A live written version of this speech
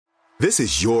This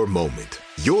is your moment,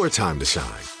 your time to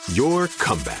shine, your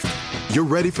comeback. You're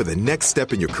ready for the next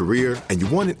step in your career, and you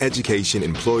want an education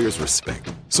employers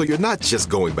respect. So you're not just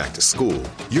going back to school,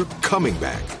 you're coming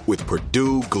back with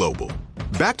Purdue Global.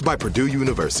 Backed by Purdue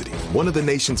University, one of the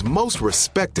nation's most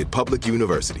respected public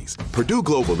universities, Purdue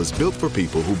Global is built for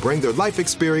people who bring their life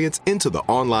experience into the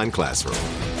online classroom.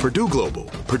 Purdue Global,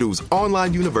 Purdue's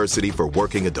online university for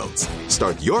working adults.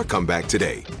 Start your comeback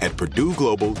today at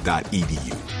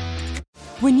purdueglobal.edu.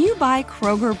 When you buy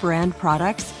Kroger brand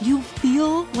products, you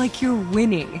feel like you're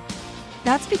winning.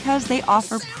 That's because they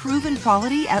offer proven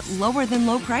quality at lower than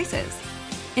low prices.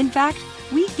 In fact,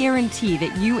 we guarantee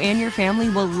that you and your family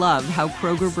will love how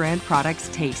Kroger brand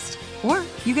products taste, or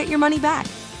you get your money back.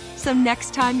 So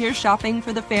next time you're shopping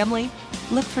for the family,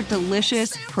 look for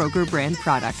delicious Kroger brand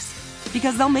products,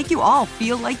 because they'll make you all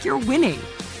feel like you're winning.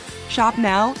 Shop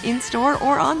now, in-store,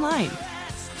 or online.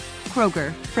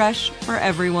 Kroger, fresh for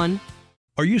everyone.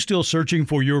 Are you still searching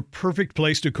for your perfect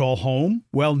place to call home?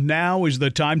 Well, now is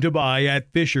the time to buy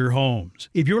at Fisher Homes.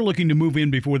 If you're looking to move in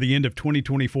before the end of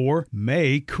 2024,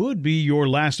 May could be your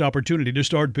last opportunity to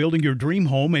start building your dream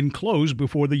home and close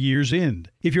before the year's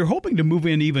end. If you're hoping to move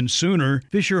in even sooner,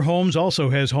 Fisher Homes also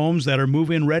has homes that are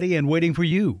move-in ready and waiting for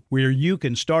you, where you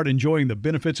can start enjoying the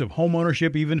benefits of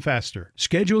homeownership even faster.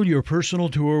 Schedule your personal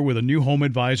tour with a new home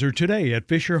advisor today at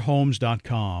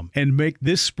FisherHomes.com and make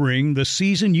this spring the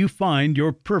season you find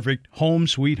your perfect home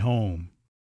sweet home.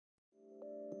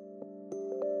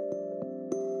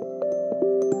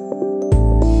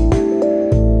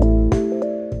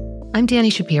 I'm Danny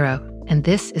Shapiro, and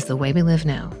this is The Way We Live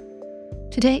Now.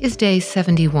 Today is day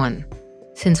 71,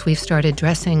 since we've started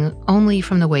dressing only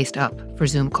from the waist up for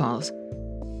Zoom calls,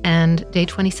 and day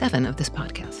 27 of this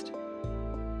podcast.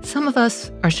 Some of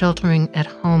us are sheltering at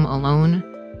home alone,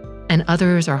 and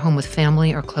others are home with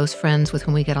family or close friends with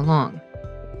whom we get along.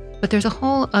 But there's a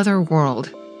whole other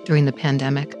world during the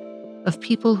pandemic of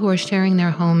people who are sharing their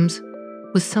homes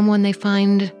with someone they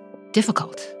find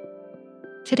difficult.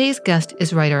 Today's guest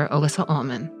is writer Elissa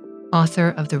Altman, author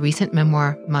of the recent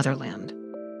memoir Motherland.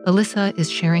 Elissa is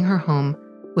sharing her home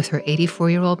with her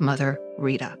 84-year-old mother,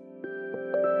 Rita.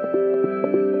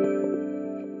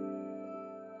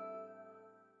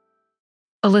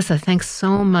 Elissa, thanks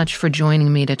so much for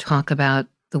joining me to talk about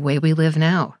the way we live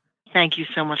now. Thank you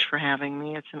so much for having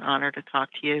me. It's an honor to talk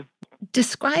to you.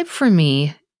 Describe for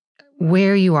me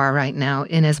where you are right now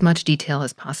in as much detail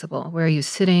as possible. Where are you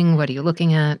sitting? What are you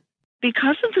looking at?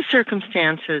 Because of the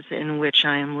circumstances in which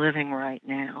I am living right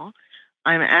now,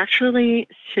 I'm actually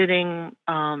sitting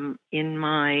in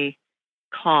my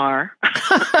car,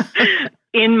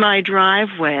 in my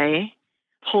driveway,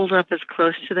 pulled up as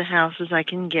close to the house as I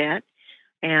can get,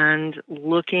 and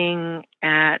looking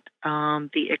at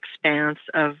the expanse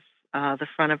of the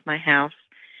front of my house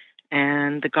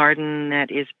and the garden that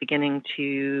is beginning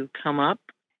to come up,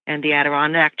 and the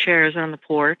Adirondack chairs on the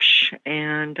porch,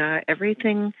 and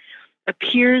everything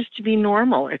appears to be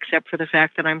normal, except for the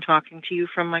fact that I'm talking to you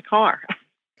from my car.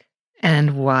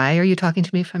 And why are you talking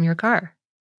to me from your car?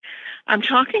 I'm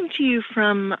talking to you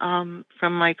from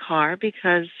my car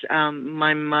because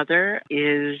my mother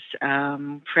is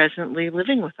presently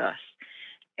living with us.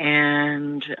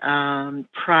 And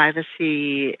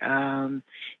privacy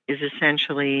is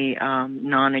essentially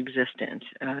non-existent,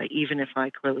 even if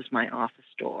I close my office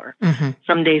door. Mm-hmm.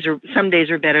 Some days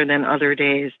are better than other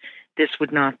days. This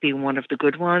would not be one of the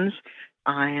good ones.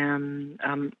 I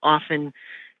am often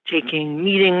taking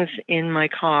meetings in my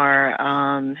car,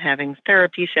 having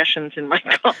therapy sessions in my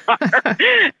car,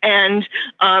 and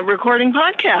recording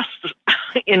podcasts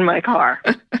in my car.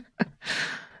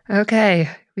 Okay.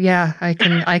 Yeah, I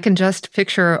can just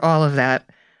picture all of that.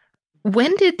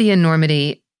 When did the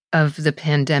enormity of the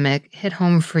pandemic hit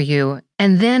home for you?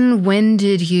 And then when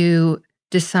did you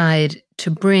decide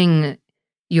to bring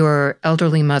your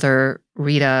elderly mother,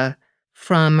 Rita,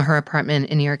 from her apartment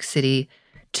in New York City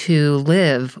to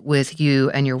live with you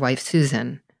and your wife,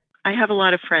 Susan? I have a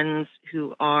lot of friends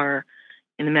who are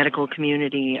in the medical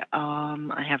community.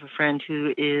 I have a friend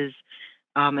who is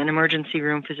an emergency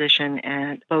room physician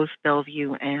at both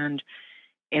Bellevue and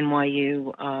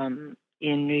NYU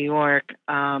in New York.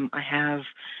 I have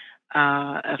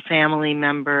a family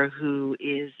member who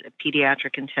is a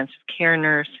pediatric intensive care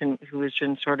nurse and who has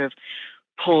been sort of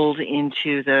pulled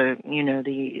into the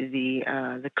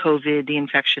COVID, the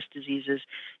infectious diseases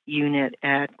unit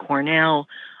at Cornell.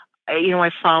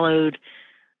 I followed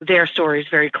their stories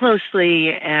very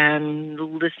closely and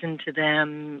listened to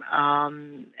them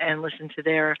and listened to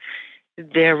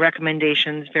their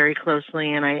recommendations very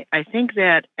closely. And I think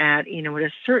that at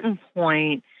a certain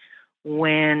point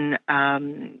when,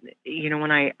 when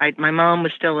my mom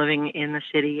was still living in the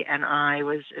city and I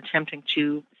was attempting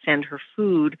to send her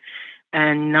food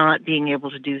and not being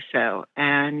able to do so.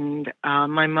 And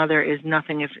my mother is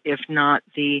nothing if not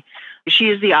she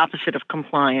is the opposite of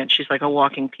compliant. She's like a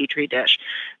walking petri dish.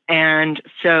 And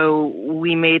so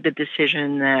we made the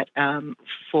decision that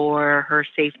for her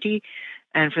safety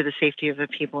and for the safety of the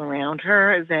people around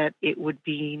her, that it would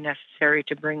be necessary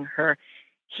to bring her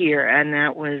here. And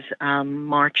that was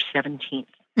March 17th.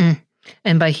 Mm.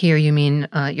 And by here, you mean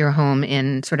your home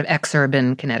in sort of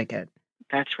exurban Connecticut?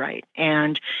 That's right.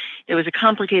 And it was a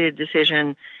complicated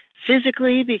decision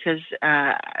physically because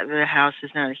the house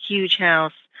is not a huge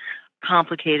house,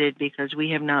 complicated because we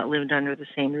have not lived under the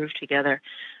same roof together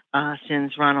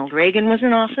since Ronald Reagan was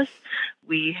in office.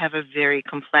 We have a very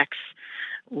complex,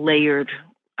 layered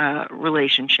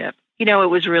relationship. It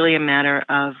was really a matter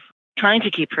of trying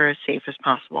to keep her as safe as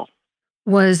possible.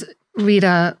 Was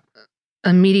Rita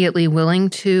immediately willing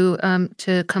to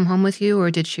come home with you,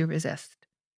 or did she resist?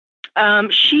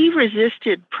 She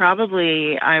resisted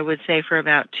probably, I would say, for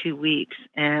about 2 weeks.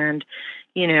 And,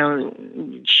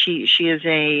 she is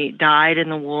a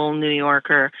dyed-in-the-wool New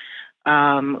Yorker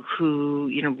who,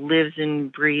 lives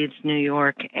and breathes New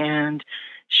York. And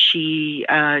she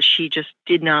just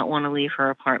did not want to leave her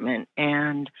apartment.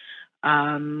 And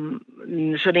so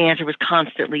the answer was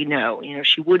constantly no.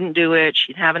 She wouldn't do it.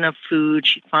 She'd have enough food.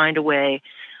 She'd find a way.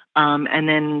 And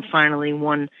then finally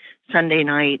one Sunday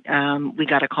night, we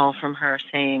got a call from her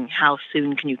saying, "How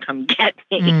soon can you come get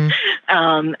me?"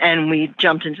 And we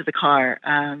jumped into the car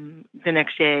the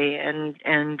next day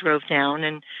and drove down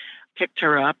and picked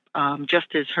her up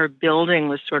just as her building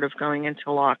was sort of going into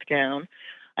lockdown,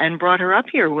 and brought her up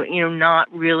here,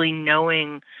 not really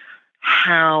knowing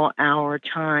how our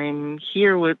time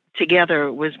here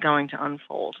together was going to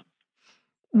unfold.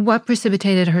 What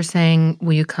precipitated her saying,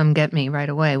 "Will you come get me right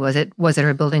away"? Was it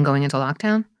her building going into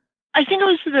lockdown? I think it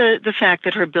was the fact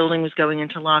that her building was going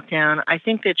into lockdown. I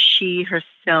think that she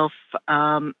herself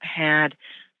had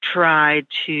tried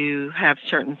to have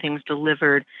certain things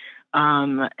delivered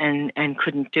and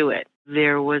couldn't do it.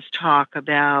 There was talk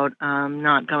about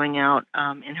not going out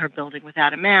in her building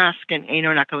without a mask, and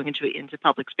not going into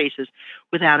public spaces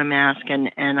without a mask,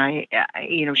 and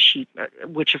she,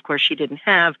 which of course she didn't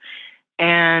have.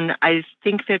 And I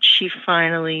think that she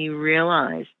finally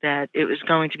realized that it was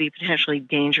going to be potentially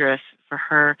dangerous for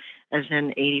her as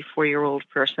an 84-year-old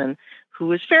person who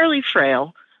was fairly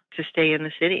frail to stay in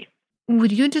the city.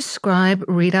 Would you describe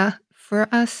Rita for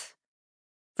us?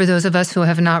 For those of us who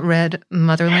have not read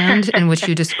Motherland, in which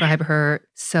you describe her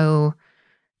so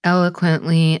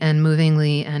eloquently and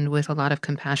movingly and with a lot of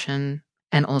compassion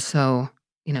and also,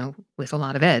 with a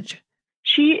lot of edge.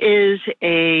 She is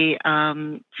a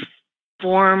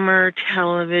former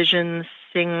television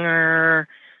singer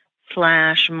 /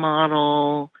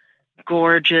 model,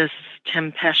 gorgeous,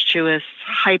 tempestuous,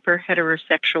 hyper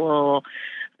heterosexual,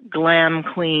 glam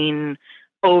queen,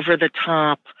 over the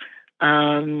top,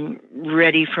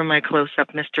 ready for my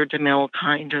close-up Mr. DeMille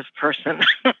kind of person.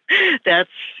 That's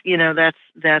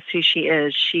who she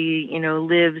is. She,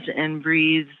 lives and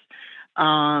breathes,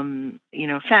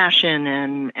 fashion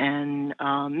and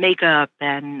makeup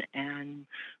and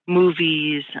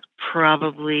movies.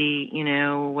 Probably,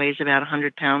 weighs about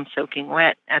 100 pounds soaking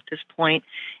wet at this point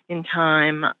in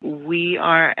time. We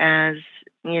are as,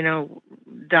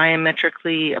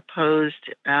 diametrically opposed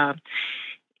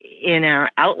in our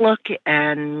outlook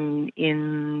and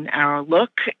in our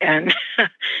look and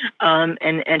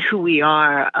and who we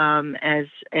are as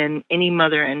any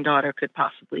mother and daughter could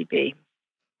possibly be.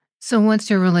 So what's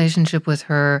your relationship with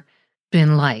her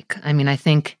been like? I mean, I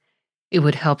think it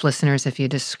would help listeners if you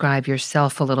describe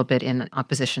yourself a little bit in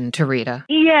opposition to Rita.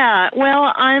 Yeah,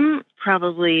 well, I'm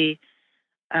probably,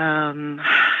 it's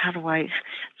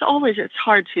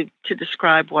hard to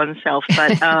describe oneself,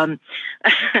 but,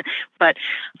 but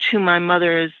to my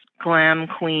mother's glam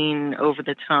queen, over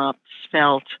the top,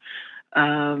 svelte,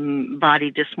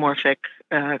 body dysmorphic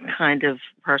kind of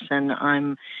person,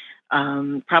 I'm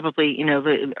probably,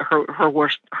 her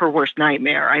worst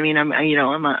nightmare. I mean, I'm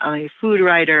a food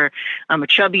writer. I'm a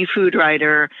chubby food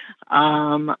writer.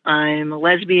 I'm a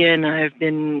lesbian. I've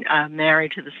been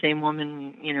married to the same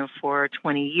woman, for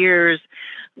 20 years.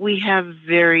 We have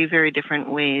very, very different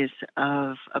ways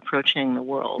of approaching the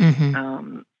world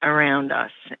around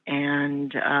us,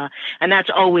 and that's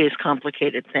always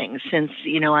complicated things. Since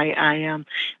I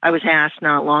was asked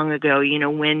not long ago,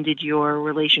 when did your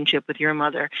relationship with your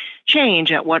mother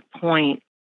change? At what point?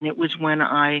 And it was when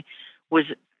I was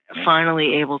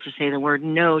finally able to say the word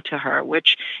no to her,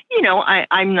 which,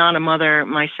 I'm not a mother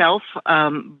myself,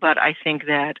 but I think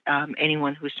that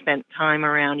anyone who's spent time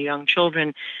around young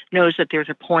children knows that there's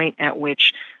a point at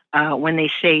which when they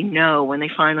say no, when they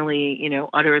finally,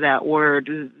 utter that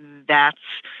word, that's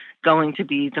going to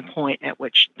be the point at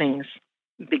which things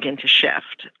begin to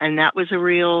shift. And that was a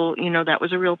real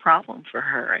problem for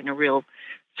her, and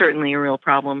certainly a real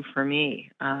problem for me.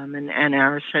 And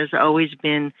ours has always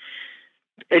been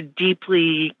a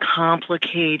deeply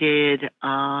complicated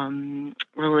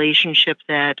relationship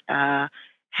that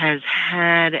has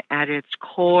had at its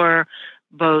core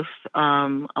both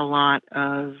a lot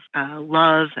of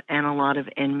love and a lot of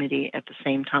enmity at the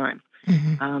same time.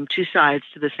 Mm-hmm. Two sides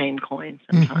to the same coin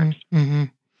sometimes. Mm-hmm. Mm-hmm.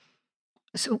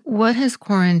 So what has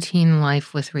quarantine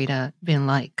life with Rita been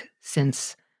like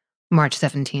since March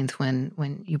 17th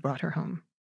when you brought her home?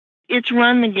 It's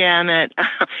run the gamut.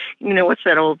 What's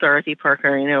that old Dorothy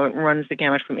Parker? It runs the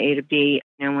gamut from A to B.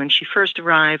 When she first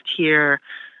arrived here,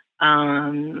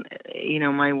 my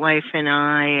wife and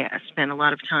I spent a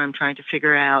lot of time trying to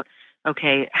figure out,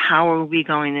 okay, how are we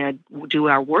going to do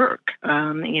our work?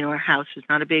 Our house is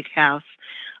not a big house.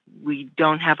 We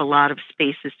don't have a lot of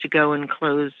spaces to go and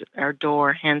close our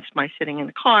door, hence my sitting in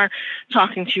the car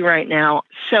talking to you right now.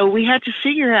 So we had to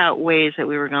figure out ways that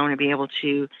we were going to be able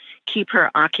to keep her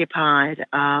occupied.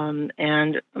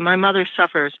 And my mother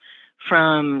suffers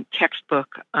from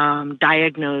textbook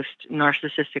diagnosed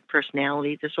narcissistic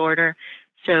personality disorder.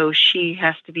 So she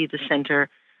has to be the center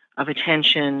of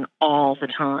attention all the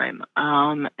time.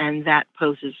 And that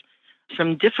poses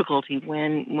some difficulty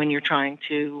when you're trying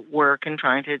to work and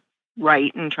trying to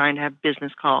write and trying to have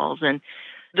business calls. And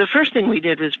the first thing we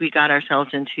did was we got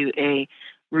ourselves into a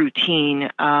routine,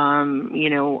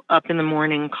 up in the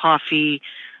morning, coffee.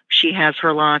 She has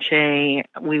her latte.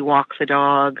 We walk the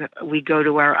dog. We go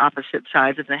to our opposite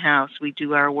sides of the house. We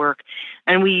do our work.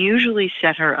 And we usually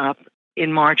set her up.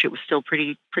 In March, it was still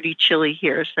pretty chilly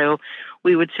here. So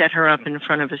we would set her up in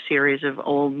front of a series of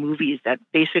old movies that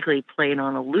basically played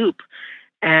on a loop.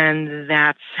 And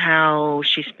that's how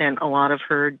she spent a lot of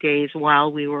her days while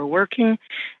we were working.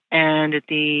 And at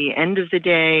the end of the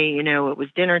day, it was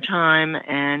dinner time,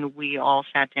 and we all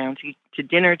sat down to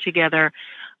dinner together.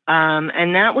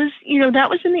 And that was in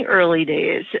the early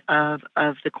days of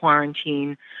the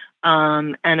quarantine.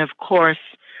 And of course,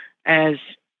 as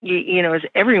as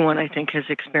everyone I think has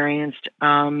experienced,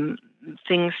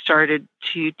 things started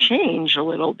to change a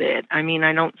little bit. I mean,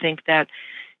 I don't think that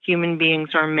human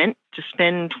beings are meant to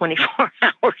spend 24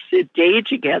 hours a day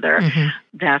together. Mm-hmm.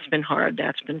 That's been hard.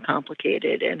 That's been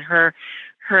complicated. And her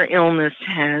illness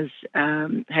has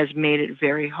made it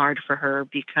very hard for her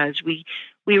because we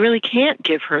really can't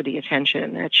give her the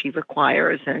attention that she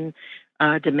requires and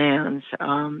demands,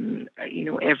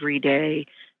 every day,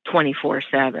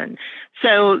 24/7.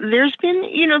 So there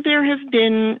have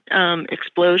been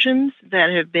explosions that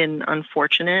have been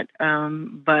unfortunate,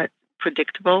 but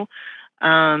predictable.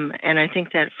 And I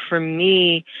think that for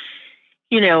me,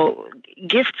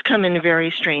 gifts come in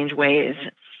very strange ways.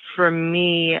 For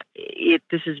me,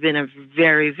 this has been a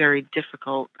very, very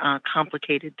difficult,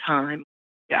 complicated time.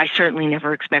 I certainly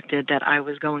never expected that I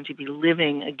was going to be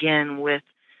living again with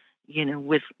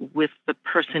the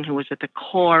person who was at the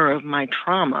core of my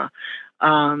trauma,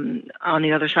 on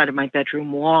the other side of my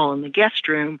bedroom wall in the guest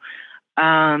room.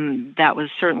 That was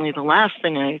certainly the last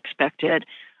thing I expected.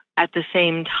 At the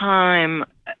same time,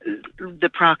 the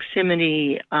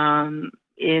proximity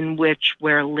in which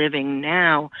we're living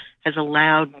now has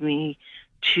allowed me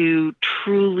to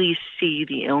truly see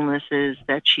the illnesses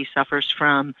that she suffers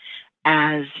from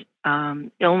as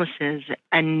illnesses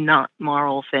and not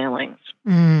moral failings.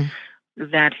 Mm.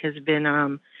 That has been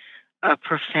a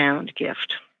profound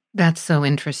gift. That's so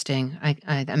interesting.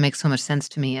 That makes so much sense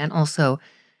to me. And also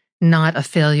not a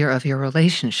failure of your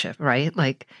relationship, right?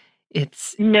 Like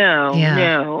it's...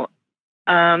 No.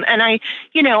 And I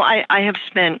have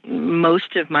spent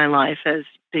most of my life as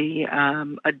the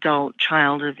adult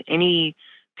child of any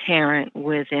parent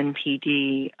with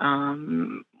NPD,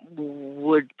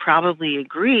 would probably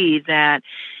agree that,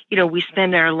 we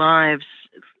spend our lives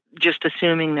just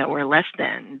assuming that we're less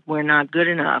than, we're not good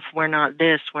enough, we're not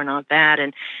this, we're not that.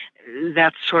 And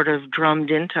that's sort of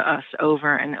drummed into us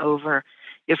over and over.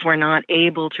 If we're not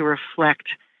able to reflect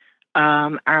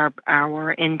our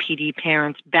NPD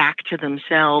parents back to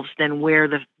themselves, then we're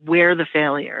the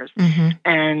failures. Mm-hmm.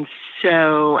 And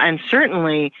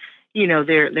certainly,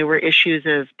 there were issues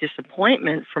of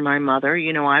disappointment for my mother.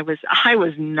 I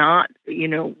was not,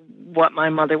 what my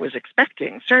mother was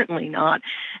expecting. Certainly not,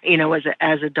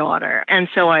 as a daughter. And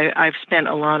so I've spent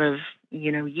a lot of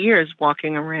years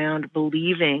walking around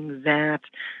believing that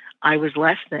I was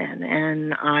less than,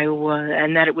 and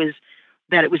that it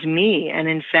was me, and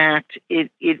in fact,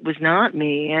 it was not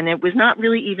me, and it was not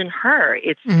really even her.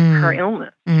 It's her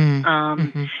illness.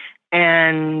 Mm-hmm.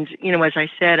 And as I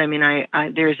said, I mean,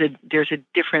 there's a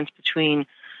difference between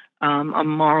a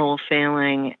moral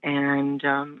failing and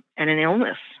an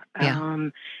illness. Yeah.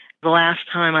 The last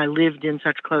time I lived in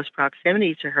such close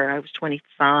proximity to her, I was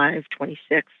 25,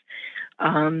 26,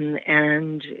 and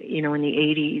in the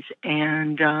 80s,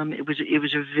 and it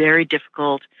was a very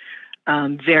difficult,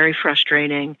 very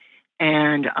frustrating,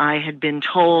 and I had been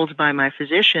told by my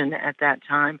physician at that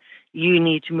time, you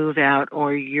need to move out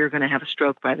or you're going to have a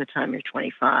stroke by the time you're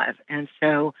 25. And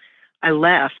so I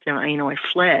left, and I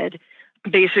fled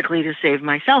basically to save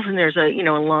myself. And there's a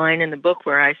line in the book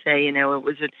where I say, it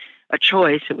was a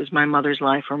choice. It was my mother's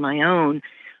life or my own.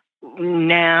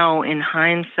 Now, in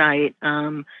hindsight,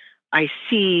 I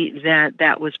see that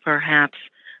that was perhaps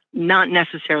not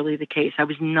necessarily the case. I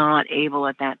was not able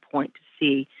at that point to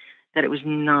see that it was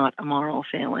not a moral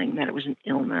failing, that it was an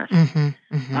illness. And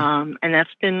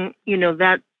that's been,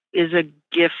 that is a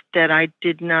gift that I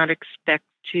did not expect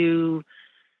to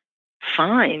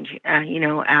find,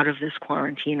 out of this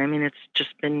quarantine. I mean, it's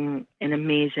just been an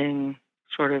amazing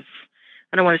sort of,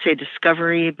 I don't want to say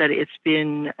discovery, but it's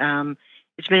been an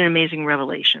amazing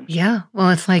revelation. Yeah. Well,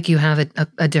 it's like you have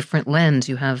a different lens.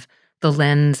 You have the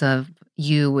lens of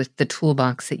you with the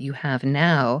toolbox that you have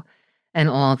now and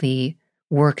all the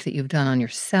work that you've done on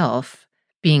yourself,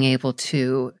 being able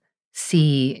to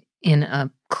see in a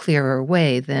clearer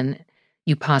way than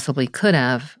you possibly could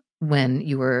have when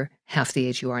you were half the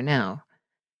age you are now.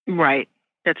 Right.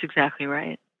 That's exactly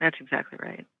right. That's exactly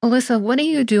right. Elissa, what are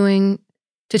you doing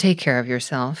to take care of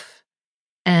yourself?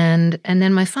 And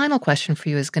then my final question for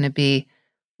you is going to be,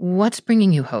 what's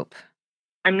bringing you hope?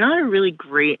 I'm not a really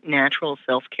great natural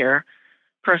self-care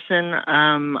person,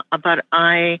 but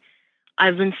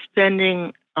I've been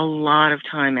spending a lot of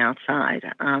time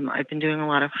outside. I've been doing a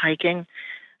lot of hiking.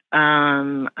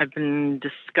 I've been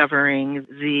discovering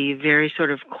the very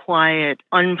sort of quiet,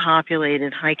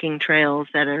 unpopulated hiking trails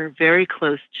that are very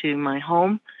close to my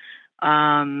home.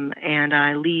 And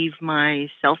I leave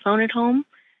my cell phone at home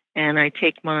and I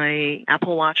take my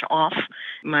Apple Watch off.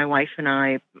 My wife and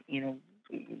I,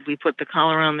 we put the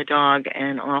collar on the dog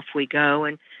and off we go.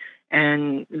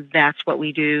 And that's what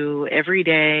we do every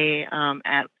day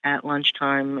at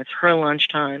lunchtime. It's her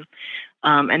lunchtime.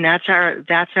 And that's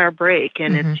our break.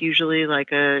 And it's usually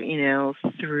like a,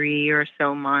 3 or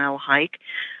so mile hike.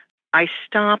 I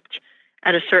stopped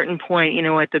at a certain point,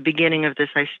 at the beginning of this,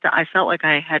 I felt like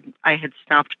I had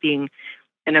stopped being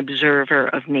an observer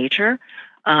of nature.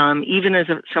 Even as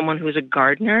someone who is a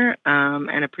gardener,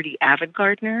 and a pretty avid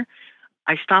gardener,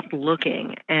 I stopped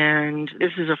looking, and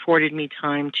this has afforded me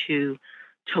time to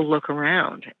look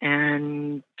around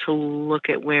and to look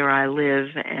at where I live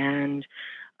and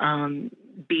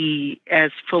be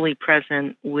as fully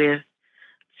present with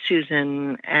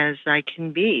Susan as I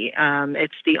can be.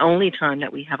 It's the only time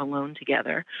that we have alone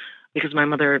together because my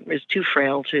mother is too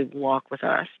frail to walk with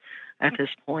us at this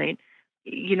point.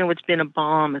 It's been a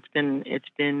balm. It's been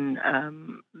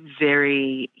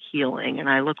very healing, and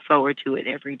I look forward to it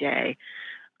every day.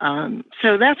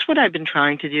 So that's what I've been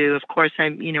trying to do. Of course,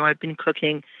 I've been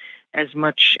cooking as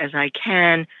much as I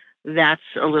can. That's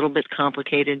a little bit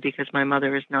complicated because my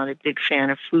mother is not a big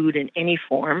fan of food in any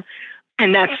form.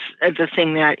 And that's the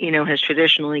thing that, has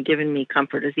traditionally given me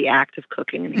comfort is the act of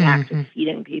cooking and the act of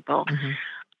feeding people.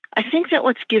 I think that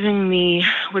what's giving me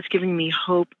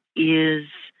hope is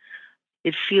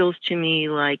it feels to me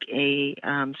like a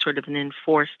sort of an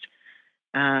enforced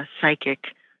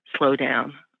psychic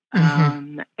slowdown.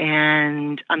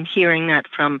 And I'm hearing that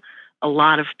from a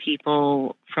lot of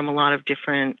people from a lot of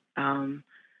different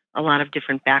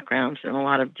backgrounds and a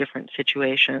lot of different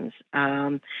situations.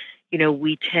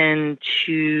 We tend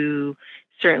to,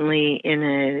 certainly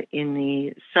in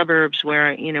the suburbs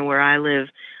where I live,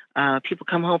 people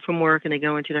come home from work and they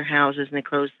go into their houses and they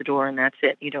close the door and that's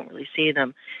it. You don't really see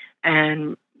them.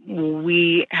 And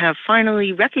we have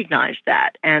finally recognized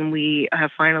that, and we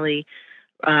have finally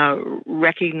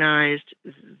recognized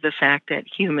the fact that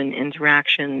human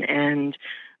interaction and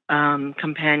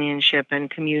companionship and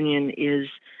communion is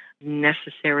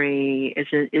necessary.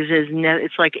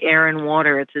 It's like air and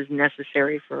water. It's as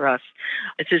necessary for us.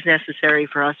 It's as necessary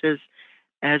for us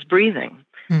as breathing.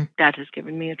 That has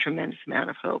given me a tremendous amount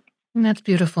of hope. And that's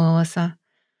beautiful, Elissa.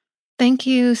 Thank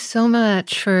you so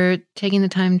much for taking the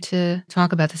time to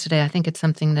talk about this today. I think it's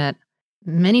something that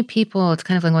many people, it's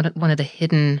kind of like one of the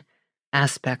hidden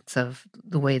aspects of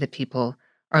the way that people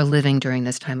are living during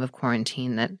this time of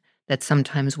quarantine, that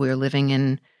sometimes we're living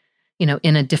in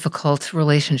a difficult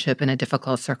relationship, in a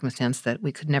difficult circumstance that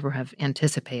we could never have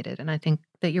anticipated. And I think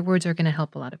that your words are going to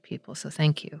help a lot of people. So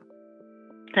thank you.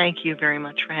 Thank you very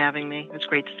much for having me. It was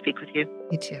great to speak with you.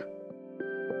 You too.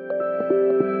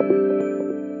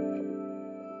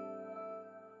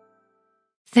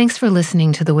 Thanks for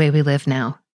listening to The Way We Live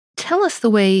Now. Tell us the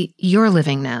way you're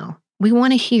living now. We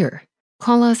want to hear.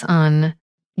 Call us on,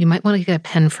 you might want to get a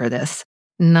pen for this,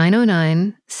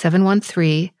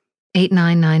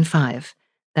 909-713-8995.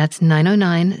 That's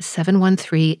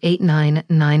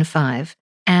 909-713-8995.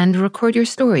 And record your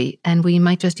story, and we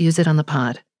might just use it on the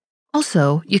pod.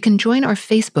 Also, you can join our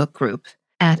Facebook group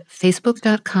at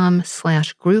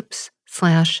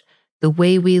facebook.com/groups/The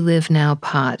Way We Live Now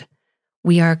pod.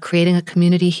 We are creating a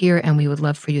community here, and we would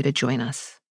love for you to join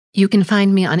us. You can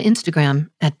find me on Instagram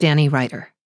at Danny Writer.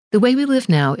 The Way We Live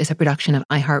Now is a production of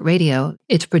iHeartRadio.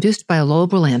 It's produced by Lowell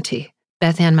Berlanti.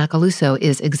 Beth Ann Macaluso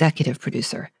is executive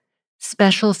producer.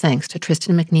 Special thanks to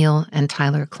Tristan McNeil and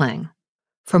Tyler Klang.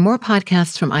 For more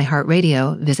podcasts from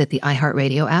iHeartRadio, visit the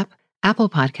iHeartRadio app, Apple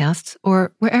Podcasts,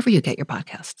 or wherever you get your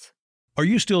podcasts. Are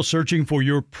you still searching for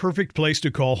your perfect place to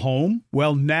call home?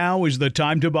 Well, now is the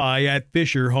time to buy at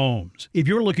Fisher Homes. If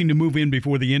you're looking to move in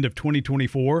before the end of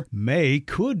 2024, May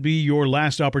could be your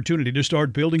last opportunity to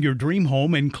start building your dream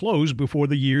home and close before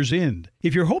the year's end.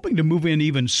 If you're hoping to move in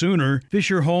even sooner,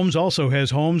 Fisher Homes also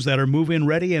has homes that are move-in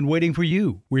ready and waiting for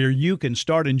you, where you can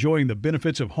start enjoying the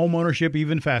benefits of homeownership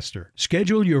even faster.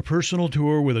 Schedule your personal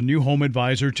tour with a new home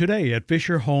advisor today at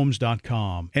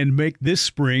FisherHomes.com and make this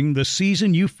spring the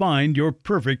season you find your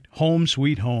perfect home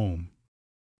sweet home.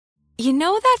 You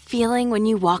know that feeling when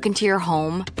you walk into your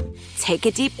home, take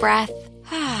a deep breath,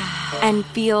 and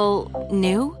feel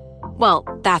new? Well,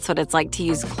 that's what it's like to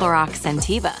use Clorox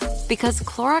Scentiva. Because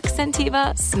Clorox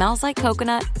Scentiva smells like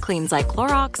coconut, cleans like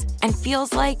Clorox, and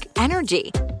feels like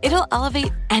energy. It'll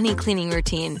elevate any cleaning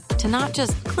routine to not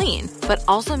just clean, but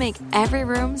also make every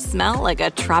room smell like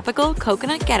a tropical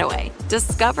coconut getaway.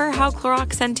 Discover how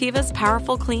Clorox Scentiva's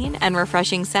powerful clean and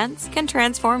refreshing scents can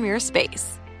transform your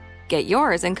space. Get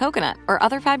yours in coconut or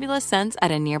other fabulous scents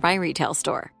at a nearby retail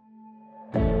store.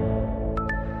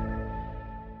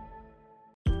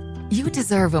 You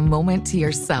deserve a moment to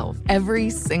yourself every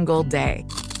single day.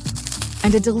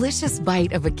 And a delicious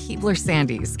bite of a Keebler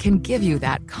Sandies can give you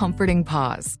that comforting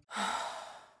pause.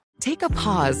 Take a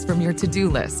pause from your to-do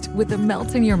list with the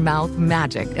melt-in-your-mouth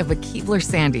magic of a Keebler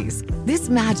Sandies. This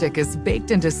magic is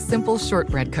baked into simple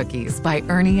shortbread cookies by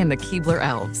Ernie and the Keebler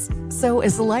Elves. So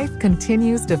as life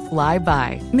continues to fly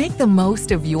by, make the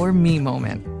most of your me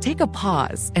moment. Take a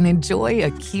pause and enjoy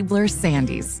a Keebler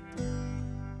Sandies.